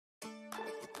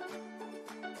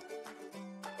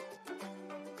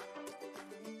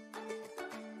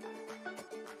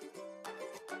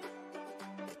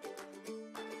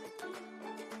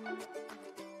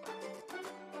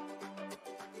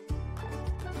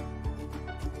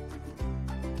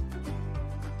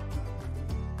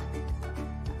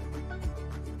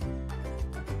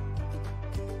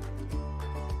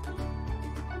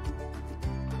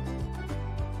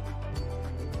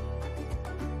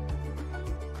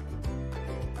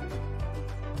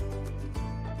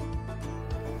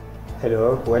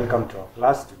Hello, welcome to our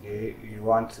class. Today we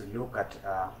want to look at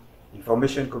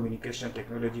Information Communication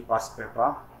Technology past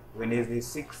paper, Wednesday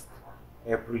 6th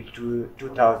April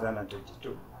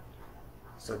 2022.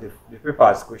 So the paper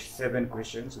has 7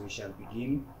 questions. We shall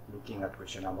begin looking at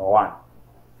question number 1.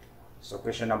 So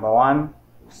question number 1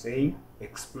 is saying,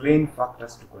 explain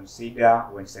factors to consider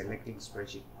when selecting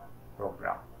spreadsheet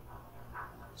program.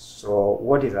 So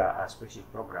what is a spreadsheet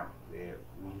program?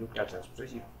 We looked at a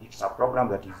spreadsheet. It's a program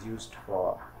that is used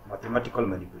for mathematical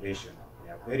manipulation.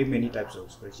 There are very many types of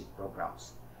spreadsheet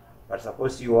programs. But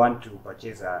suppose you want to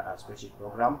purchase a spreadsheet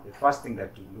program, the first thing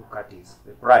that you look at is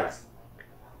the price.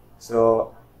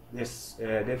 So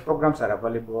the programs are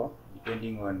available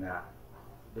depending on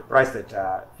the price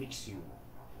that fits you.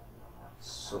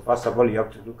 So first of all, you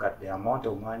have to look at the amount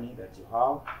of money that you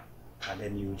have, and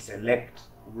then you will select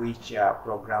which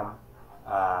program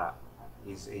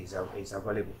is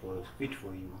available for fit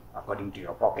for you according to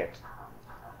your pocket.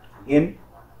 Again,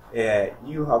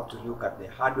 you have to look at the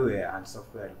hardware and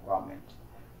software requirement.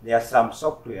 There are some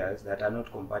softwares that are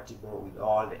not compatible with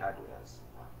all the hardwares.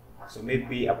 So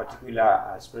maybe a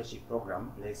particular spreadsheet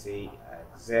program, let's say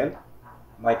Excel,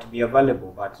 might be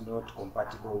available but not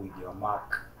compatible with your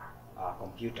Mac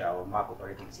computer or Mac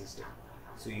operating system.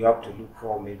 So you have to look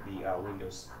for maybe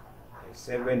Windows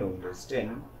 7 or Windows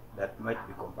 10 that might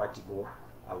be compatible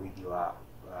with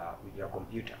your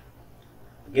computer.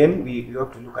 Again, you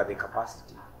have to look at the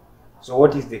capacity. So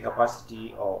what is the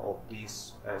capacity of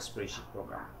this spreadsheet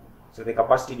program? So the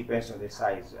capacity depends on the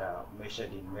size,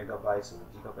 measured in megabytes or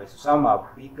gigabytes. Some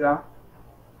are bigger.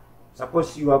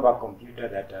 Suppose you have a computer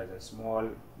that has a small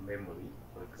memory.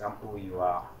 For example,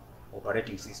 your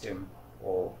operating system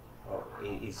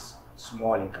is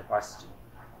small in capacity,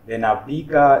 then a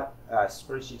bigger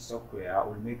spreadsheet software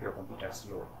will make your computer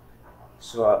slow.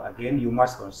 So again, you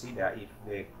must consider if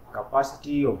the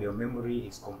capacity of your memory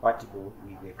is compatible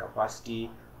with the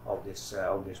capacity of the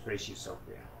spreadsheet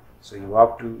software. So you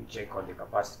have to check on the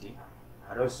capacity,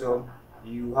 and also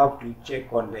you have to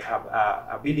check on the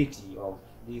ability of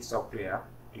this software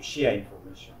to share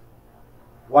information.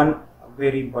 One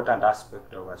very important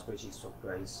aspect of a spreadsheet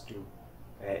software is to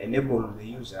enable the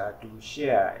user to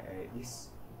share this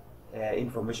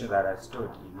information that are stored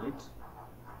in it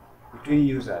between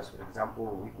users. For example,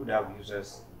 we could have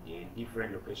users in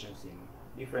different locations in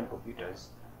different computers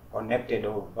connected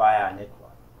via a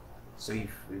network. So if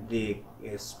the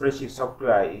spreadsheet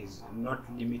software is not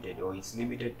limited or is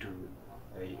limited to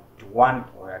one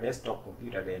or a desktop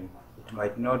computer, then it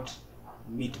might not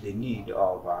meet the need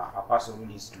of a person who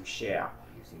needs to share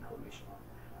this information.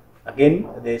 Again,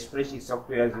 the spreadsheet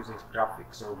software uses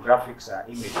graphics. So graphics are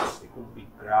images. They could be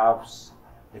graphs.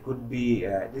 They could be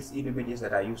these images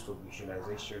that are used for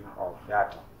visualization of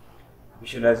data.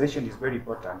 Visualization is very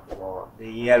important for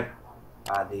the help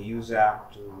the user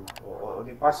or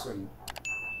the person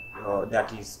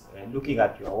that is looking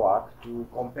at your work to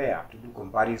compare, to do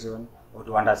comparison, or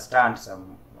to understand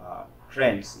some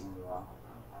trends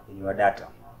in your data.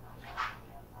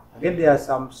 Again, there are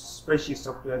some spreadsheet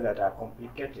software that are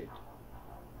complicated.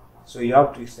 So you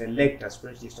have to select a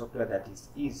spreadsheet software that is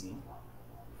easy.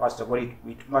 First of all,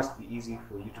 it must be easy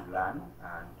for you to learn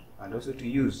and also to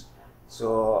use.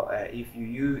 So if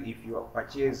you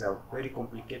purchase a very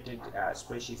complicated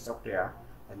spreadsheet software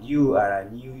and you are a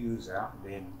new user,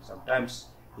 then sometimes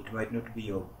it might not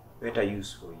be of better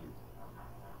use for you.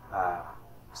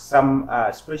 Some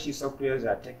spreadsheet softwares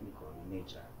are technical in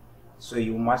nature. So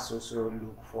you must also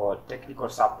look for technical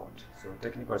support. So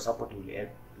technical support will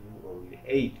help you or will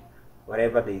aid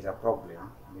wherever there is a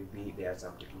problem. Maybe there are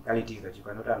some technicalities that you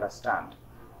cannot understand.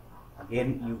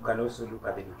 Again, you can also look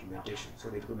at the documentation. So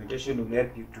the documentation will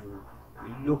help you to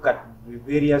look at the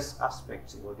various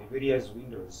aspects or the various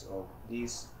windows of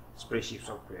this spreadsheet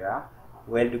software,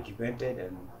 well documented,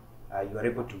 and you are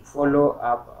able to follow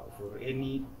up for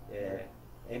any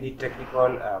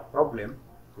technical problem.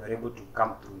 You are able to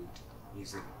come through it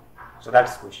easily. So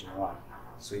that's question 1.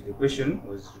 So the question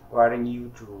was requiring you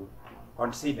to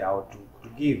consider or to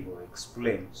give or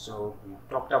explain. So we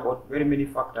talked about very many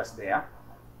factors there: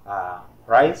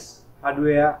 price,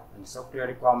 hardware and software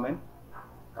requirement,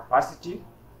 capacity.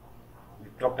 We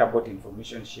talked about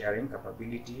information sharing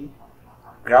capability,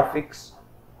 graphics,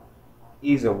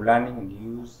 ease of learning and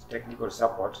use, technical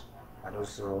support, and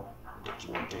also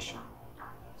documentation.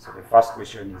 So the first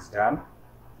question is done.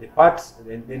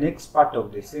 The next part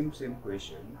of the same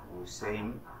question was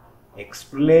saying,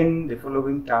 explain the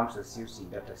following terms as used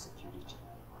in data security.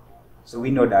 So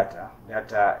we know data. There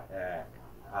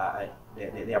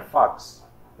are facts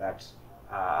that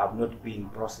have not been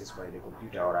processed by the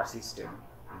computer or a system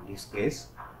in this case.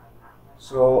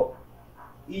 So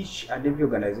each and every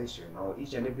organization or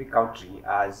each and every country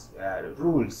has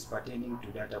rules pertaining to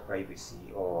data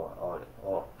privacy, or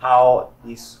how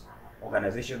this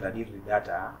organization that deals with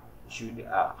data should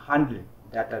handle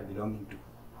data belonging to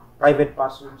private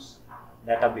persons,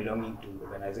 data belonging to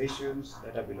organizations,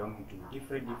 data belonging to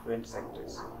different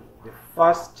sectors. The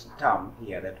first term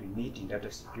here that we need in data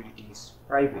security is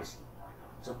privacy.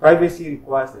 So privacy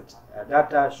requires that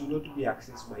data should not be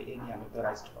accessed by any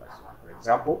unauthorized person. For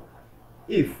example,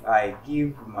 if I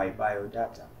give my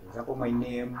biodata, for example, my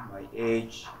name, my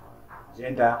age,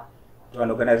 gender, to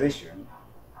an organization,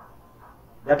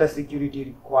 data security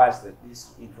requires that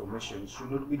this information should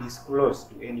not be disclosed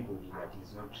to anybody that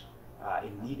is not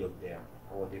in need of them,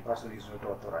 or the person is not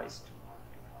authorized.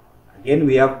 Again,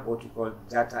 we have what we call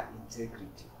data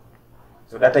integrity.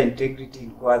 So data integrity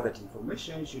requires that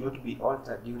information should not be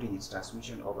altered during its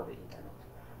transmission over the internet.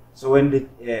 So when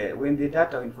the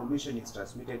data or information is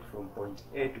transmitted from point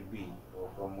A to B, or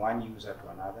from one user to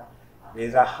another, there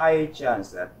is a high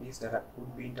chance that this data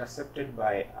could be intercepted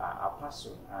by a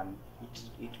person, and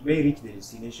it may reach the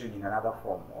destination in another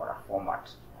form or a format.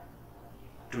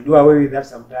 To do away with that,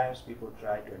 sometimes people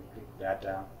try to encrypt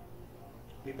data.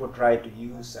 People try to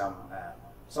use some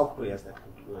softwares that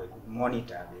could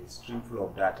monitor the stream flow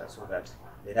of data so that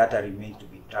the data remains to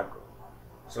be integral.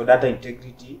 So data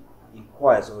integrity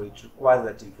requires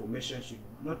that information should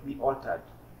not be altered.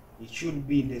 It should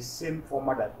be in the same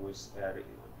format that was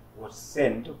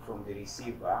sent from the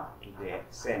receiver to the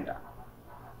sender.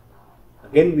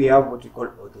 Again, we have what we call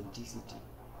authenticity.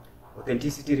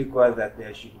 Authenticity requires that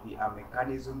there should be a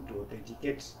mechanism to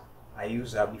authenticate a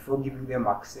user before giving them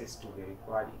access to the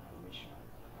required information.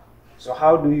 So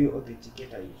how do you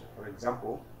authenticate a user? For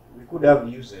example, we could have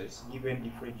users given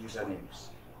different usernames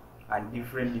and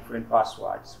different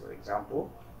passwords, for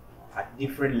example, at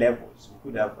different levels.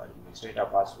 We could have administrator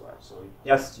passwords, so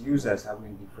just users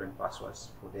having different passwords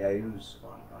for their use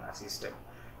on a system.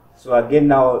 So again,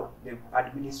 now the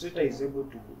administrator is able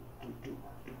to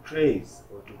trace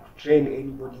or to train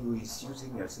anybody who is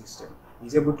using your system.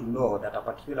 Is able to know that a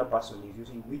particular person is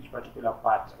using which particular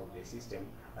part of the system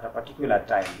at a particular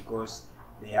time, because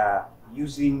they are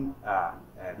using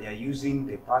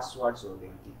the passwords or the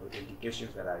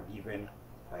authentications that are given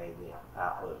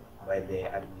by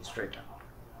the administrator.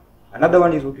 Another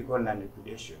one is what we call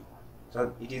non-repudiation.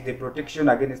 So it is the protection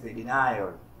against the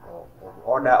denial of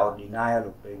order or denial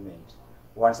of payment.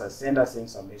 Once a sender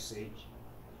sends a message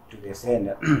to the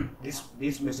sender,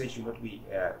 this message should not be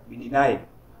denied.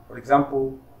 For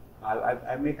example,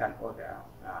 I make an order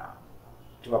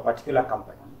to a particular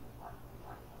company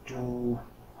to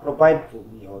provide for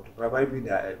me, or to provide me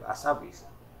a service.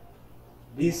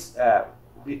 This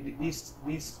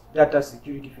data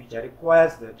security feature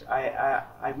requires that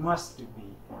I must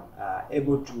be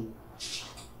able to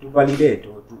validate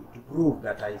or to prove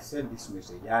that I sent this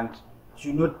message, and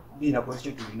should not be in a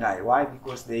position to deny. Why?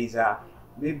 Because there is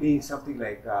maybe something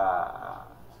like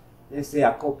let's say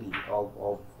a copy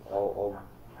of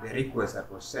the request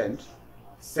that was sent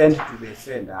to the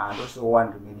sender, and also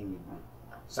one remaining with me.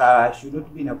 So I should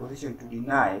not be in a position to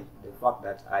deny the fact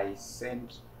that I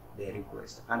sent the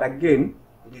request. And again,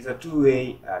 it is a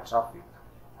two-way traffic.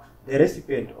 The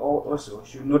recipient also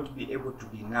should not be able to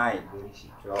deny the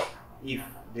receipt. So if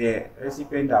the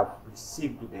recipient have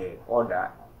received the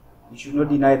order, you should not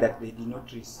deny that they did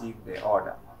not receive the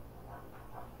order.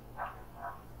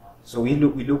 So we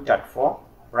looked at 4: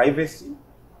 privacy,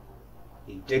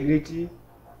 integrity,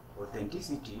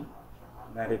 authenticity,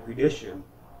 and repudiation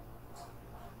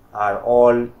are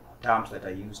all terms that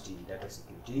are used in data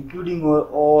security, including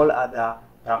all other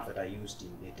terms that are used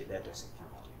in data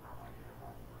security.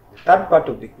 The third part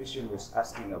of the question was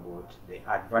asking about the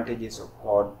advantages of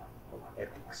code of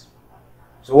ethics.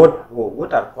 So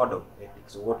what are code of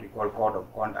ethics, or what we call code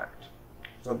of conduct?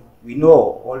 So we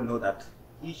all know that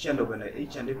each and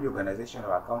every organization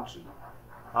or a country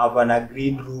have an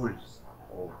agreed rules,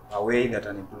 or a way that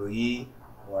an employee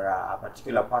or a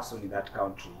particular person in that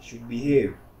country should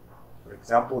behave. For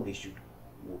example, they should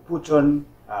put on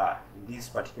in this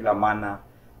particular manner,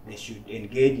 they should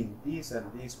engage in this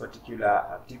and this particular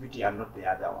activity and not the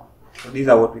other one. So these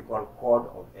are what we call code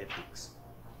of ethics.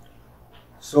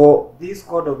 So these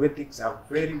code of ethics are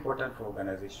very important for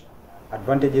organization.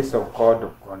 Advantages of code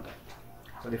of conduct.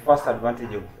 So the first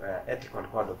advantage of ethical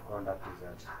code of conduct is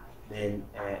that they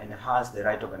enhance the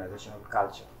right organizational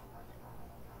culture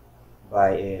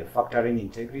by factoring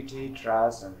integrity,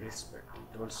 trust, and respect.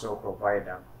 It also provides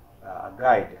a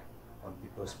guide on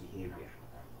people's behavior.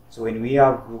 So when we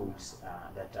have rules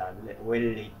that are well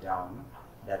laid down,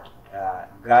 that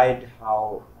guide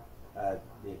how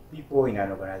the people in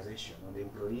an organization or the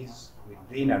employees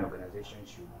within an organization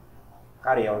should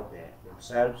carry out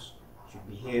themselves, should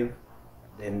behave,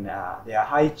 then there are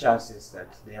high chances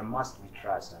that there must be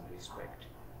trust and respect,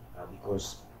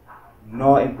 because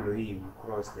no employee will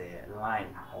cross the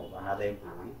line of another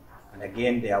employee. And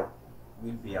again, there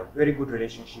will be a very good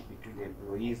relationship between the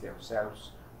employees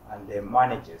themselves and the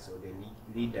managers or the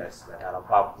leaders that are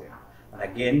above them. And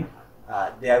again,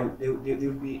 there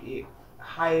will be a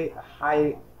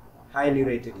highly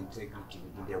rated integrity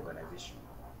within the organization.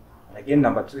 And again,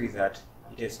 number two is that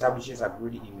it establishes a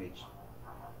good image.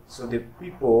 So the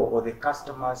people or the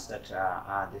customers that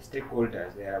are the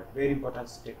stakeholders, they are very important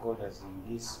stakeholders in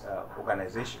this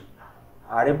organization,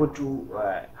 are able to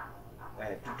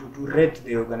rate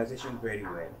the organization very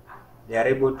well. They are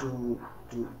able to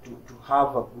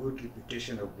have a good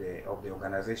reputation of the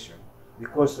organization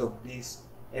because of these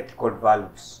ethical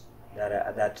values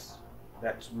that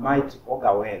might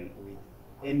augur well with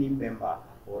any member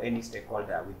or any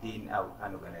stakeholder within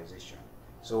an organization.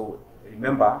 So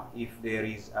remember, if there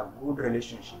is a good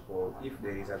relationship or if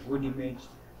there is a good image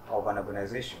of an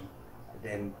organization,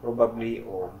 then probably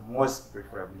or most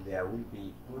preferably there will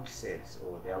be good sales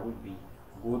or there will be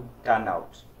good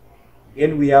turnout.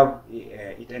 Again, we have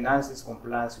it enhances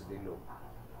compliance with the law.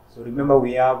 So remember,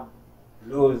 we have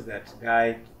laws that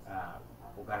guide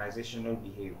organizational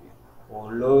behavior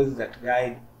or laws that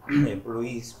guide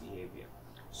employees' behavior.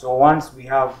 So once we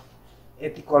have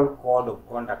ethical code of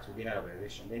conduct within an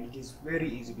organization, then it is very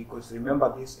easy, because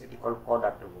remember, this ethical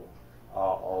conduct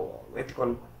or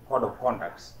ethical code of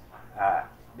conducts,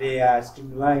 they are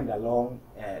streamlined along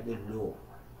the law.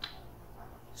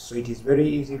 So it is very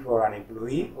easy for an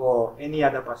employee or any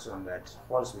other person that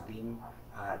falls within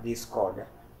this code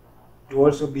to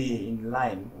also be in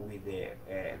line with the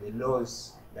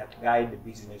laws that guide the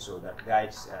business or that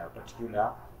guides a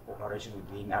particular operation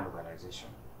within an organization.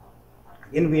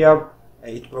 Again, we have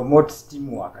it promotes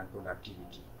teamwork and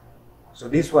productivity. So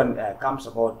this one comes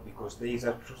about because there is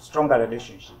a stronger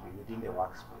relationship within the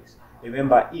workspace.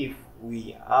 Remember, if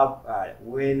we have a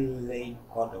well-laid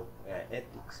code of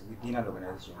ethics within an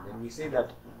organization, then we say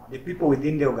that the people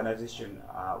within the organization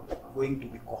are going to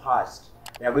be coerced.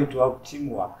 They are going to have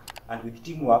teamwork, and with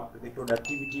teamwork, the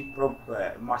productivity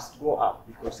must go up,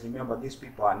 because remember, these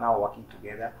people are now working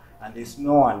together, and there's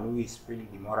no one who is feeling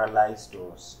demoralized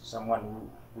or someone who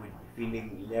will be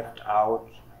feeling left out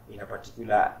in a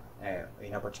particular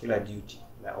duty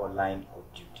or line of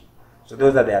duty. So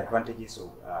those are the advantages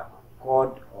of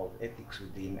code of ethics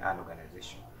within an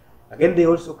organization. Again, they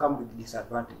also come with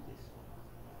disadvantages.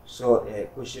 So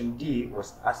question D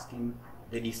was asking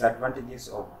the disadvantages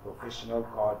of professional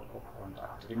code of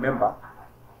conduct. Remember,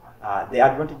 the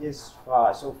advantages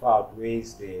so far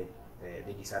outweighs the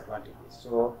disadvantages.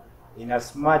 So in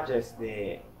as much as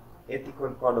the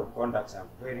ethical code of conducts are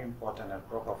very important and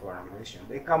proper for an organization,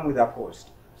 they come with a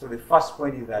cost. So the first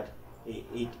point is that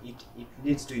it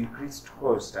leads to increased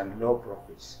cost and low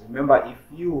profits. Remember, if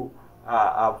you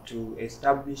have to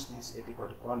establish this ethical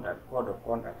code of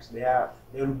conduct, there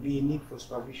will be a need for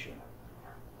supervision,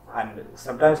 and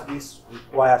sometimes this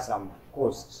requires some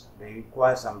costs. They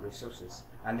require some resources,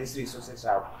 and these resources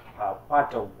are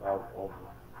part of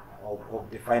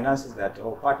the finances that,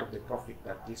 or part of the profit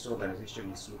that this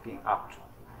organization is looking up to.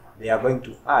 They are going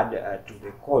to add to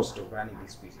the cost of running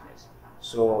this business.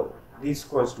 So this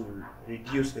cost will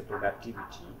reduce the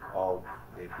productivity of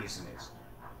the business.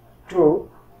 Two,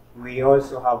 we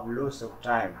also have loss of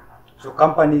time. So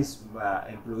companies,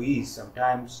 employees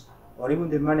sometimes, or even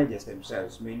the managers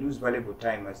themselves, may lose valuable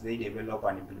time as they develop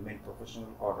and implement professional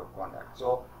code of conduct.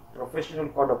 So professional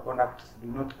code of conduct do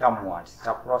not come once. It's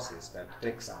a process that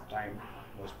takes some time,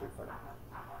 most preferably.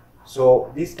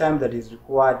 So this time that is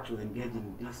required to engage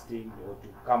in this thing, or to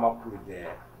come up with the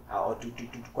or to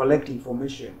collect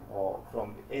information or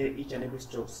from each and every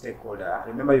stakeholder.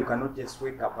 Remember, you cannot just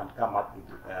wake up and come up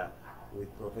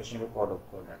with professional code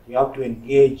of conduct. You have to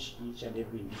engage each and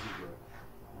every individual.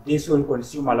 This will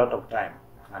consume a lot of time,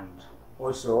 and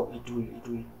also it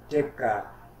will take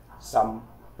some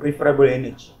preferable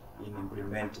energy in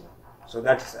implementing. So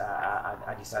that's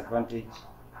a disadvantage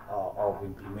of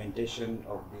implementation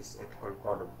of this ethical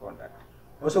code of conduct.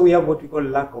 Also, we have what we call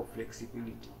lack of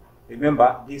flexibility.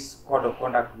 Remember, this code of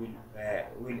conduct will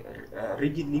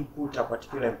rigidly put a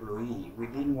particular employee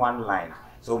within one line.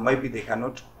 So maybe they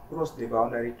cannot cross the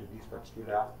boundary to this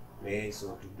particular place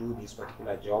or to do this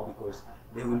particular job, because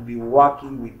they will be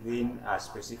working within a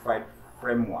specified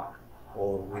framework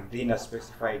or within a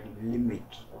specified limit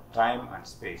of time and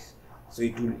space. So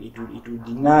it will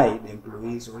deny the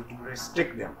employees, or it will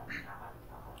restrict them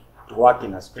to work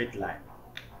in a straight line.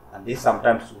 And this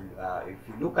sometimes will, if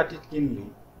you look at it keenly,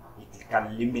 it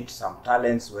can limit some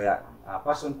talents where a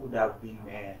person could have been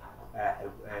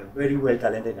very well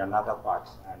talented in another part,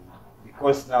 and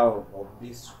because now of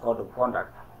this code of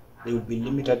conduct, they will be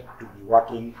limited to be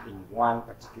working in one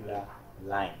particular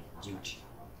line duty.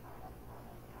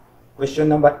 Question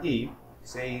number E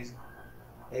says,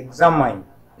 examine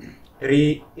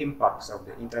 3 impacts of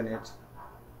the internet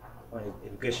on the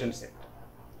education sector.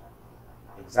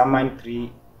 Examine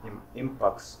 3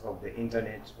 impacts of the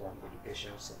internet on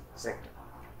education sector.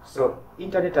 So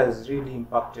internet has really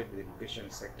impacted the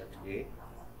education sector today.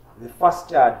 The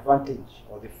first advantage,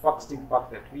 or the first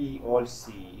impact that we all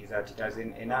see, is that it has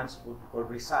enhanced what we call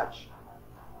research.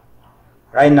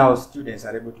 Right now, students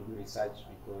are able to do research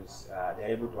because they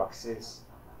are able to access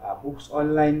books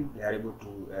online. They are able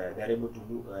to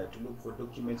look for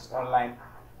documents online.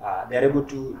 They are able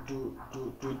to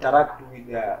interact with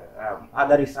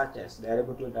other researchers. They are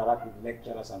able to interact with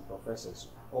lecturers and professors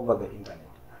over the internet.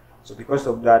 So because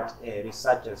of that,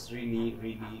 research has really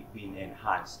been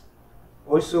enhanced.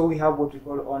 Also, we have what we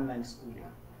call online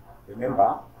schooling.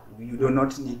 Remember, you do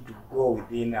not need to go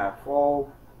within a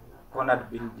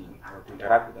 4-cornered building or to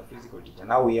interact with a physical teacher.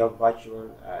 Now we have virtual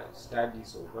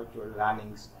studies or virtual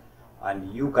learnings,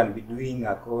 and you can be doing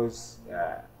a course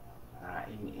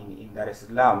in Dar es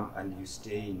Salaam and you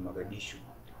stay in Mogadishu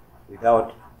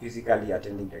without physically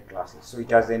attending the classes. So it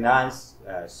has enhanced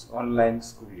online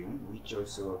schooling, which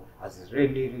also has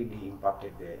really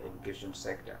impacted the education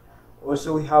sector.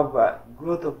 Also, we have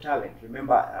growth of talent.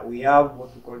 Remember, we have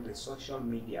what we call the social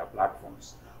media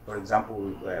platforms. For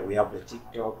example, we have the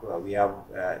TikTok, we have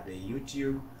the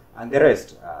YouTube, and the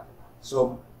rest.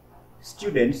 So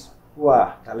students who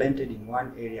are talented in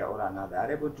one area or another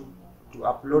are able to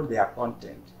upload their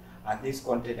content, and this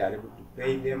content are able to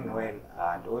pay them well,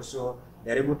 and also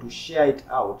they're able to share it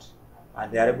out,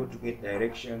 and they're able to get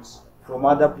directions from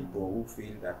other people who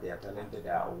feel that their talented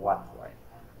are worthwhile.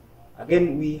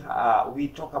 Again, we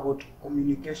talk about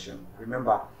communication.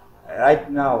 Remember, right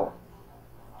now,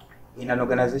 in an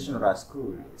organization or a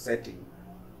school setting,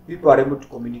 people are able to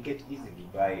communicate easily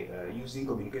by using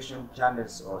communication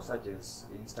channels or such as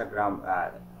Instagram.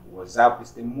 WhatsApp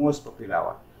is the most popular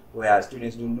one, where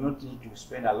students do not need to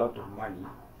spend a lot of money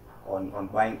on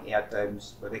buying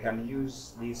airtimes, but they can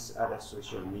use these other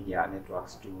social media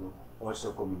networks to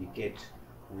also communicate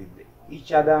with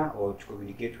each other, or to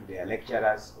communicate with their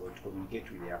lecturers, or to communicate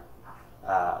with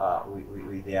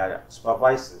their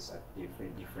supervisors at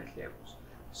different levels.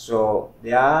 So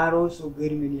there are also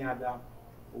very many other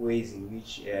ways in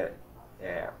which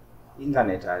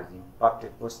internet has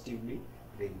impacted positively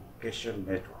the education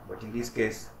network. But in this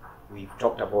case, we've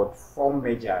talked about 4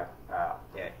 major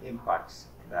impacts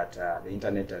that the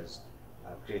internet has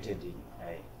created in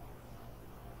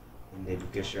the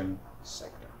education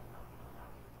sector.